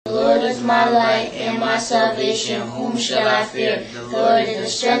Lord is my light and my salvation. Whom shall I fear? The Lord is the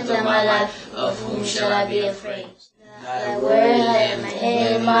strength of my life. Of whom shall I be afraid? Thy word hath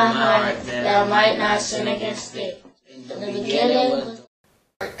hid in my heart, that I might not sin against thee. In the beginning was...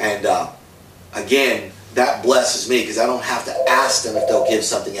 And again, that blesses me because I don't have to ask them if they'll give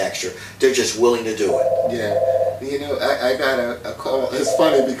something extra. They're just willing to do it. Yeah. You know, I got a call. It's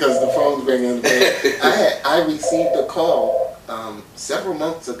funny because the phone's ringing. I received a call several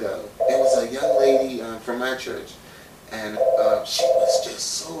months ago. It was a young lady from my church. And she was just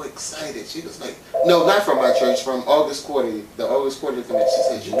so excited. She was like, no, not from my church, from August Quarterly, the August Quarterly Committee. She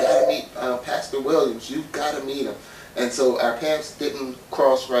said, you got to meet Pastor Williams. You've got to meet him. And so our paths didn't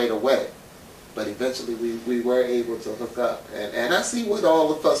cross right away. But eventually we were able to hook up. And I see what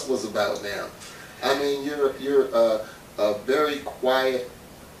all of us was about now. I mean, you're a very quiet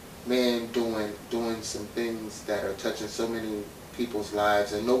man doing some things that are touching so many people's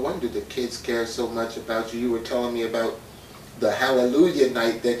lives, and no wonder the kids care so much about you. You were telling me about the Hallelujah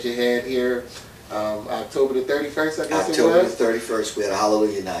night that you had here, October the 31st, I guess it was? October the 31st, we had a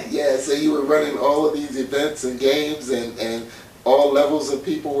Hallelujah night. Yeah, so you were running all of these events and games, and all levels of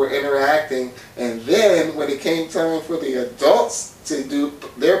people were interacting, and then when it came time for the adults to do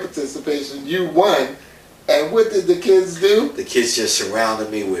their participation, you won. And what did the kids do? The kids just surrounded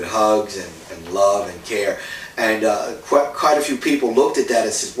me with hugs and love and care. And quite a few people looked at that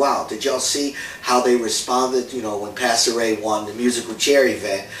and said, wow, did y'all see how they responded, you know, when Pastor Ray won the musical chair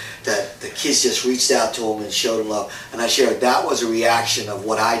event, that the kids just reached out to him and showed him love. And I shared that was a reaction of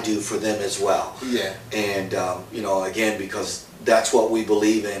what I do for them as well. Yeah. And, you know, again, because that's what we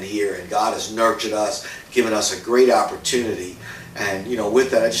believe in here, and God has nurtured us, given us a great opportunity. And, you know,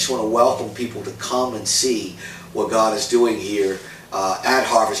 with that, I just want to welcome people to come and see what God is doing here at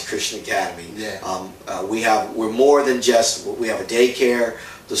Harvest Christian Academy. Yeah. We're more than just, we have a daycare,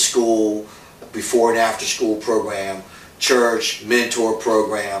 the school, before and after school program, church, mentor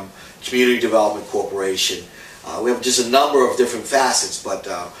program, community development corporation. We have just a number of different facets, but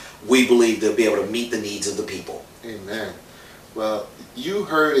we believe they'll be able to meet the needs of the people. Amen. Well, you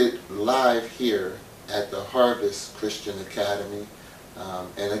heard it live here at the Harvest Christian Academy.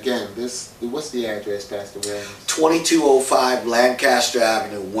 And again, what's the address, Pastor Williams? 2205 Lancaster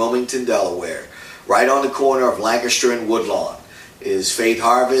Avenue, Wilmington, Delaware. Right on the corner of Lancaster and Woodlawn is Faith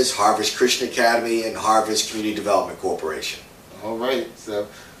Harvest, Harvest Christian Academy, and Harvest Community Development Corporation. All right. So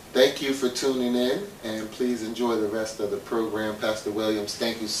thank you for tuning in, and please enjoy the rest of the program. Pastor Williams,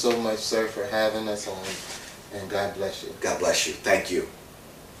 thank you so much, sir, for having us on, and God bless you. God bless you. Thank you.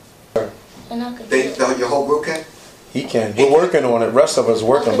 And I could do it. Your whole group can? He can. We're working on it. Rest of us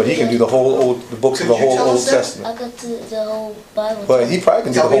working, but he can do the books of the whole Old Testament. I could do the whole Bible. But he probably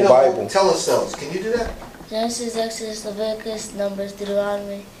can do the whole Bible. Tell us those. Can you do that? Genesis, Exodus, Leviticus, Numbers,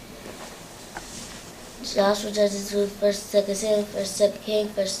 Deuteronomy, Joshua, Judges, Ruth, 1st, 2nd Samuel, 1st, 2nd King,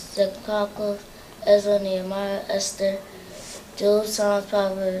 1st, 2nd Chronicles, Ezra, Nehemiah, Esther, Job, Psalms,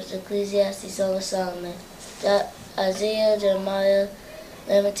 Proverbs, Ecclesiastes, Song of Solomon, Isaiah, Jeremiah,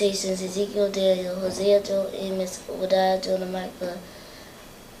 Lamentations, Ezekiel, Daniel, Hosea, Joel, Amos, Obadiah, Jonah, Micah,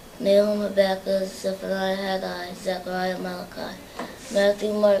 Nahum, Habakkuk, Zephaniah, Haggai, Zechariah, Malachi,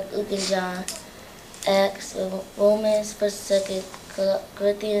 Matthew, Mark, Luke, and John, Acts, Romans, 1st, 2nd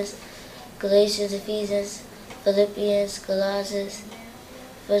Corinthians, Galatians, Ephesians, Philippians, Colossians,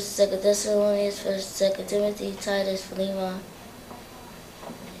 1st, 2nd Thessalonians, 1st, 2nd Timothy, Titus, Philemon,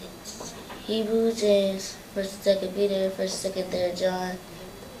 Hebrew, James, 1st, 2nd Peter, 1st, 2nd, 3rd John,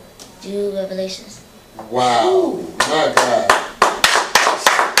 Jude, Revelations. Wow. My God.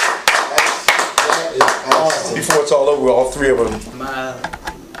 That is awesome. Before it's all over, all three of them.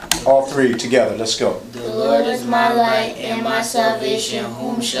 All three together. Let's go. The Lord is my light and my salvation.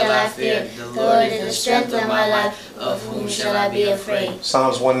 Whom shall I fear? The Lord is the strength of my life. Of whom shall I be afraid?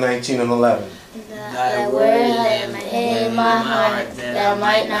 Psalms 119 and 11. Thy word hath hid in my heart, that I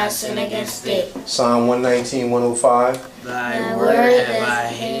might not sin against thee. Psalm 119, 105. Thy word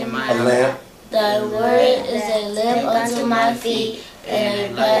hath hid in my A lamp. Thy word is a lamp unto my feet,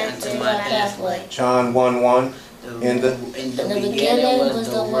 and a light unto my pathway. John 1:1. In the beginning was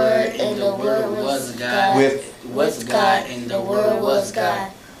the Word, and the Word was God. With God, and the Word was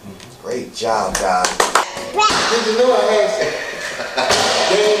God. Great job, guys. Did you know I had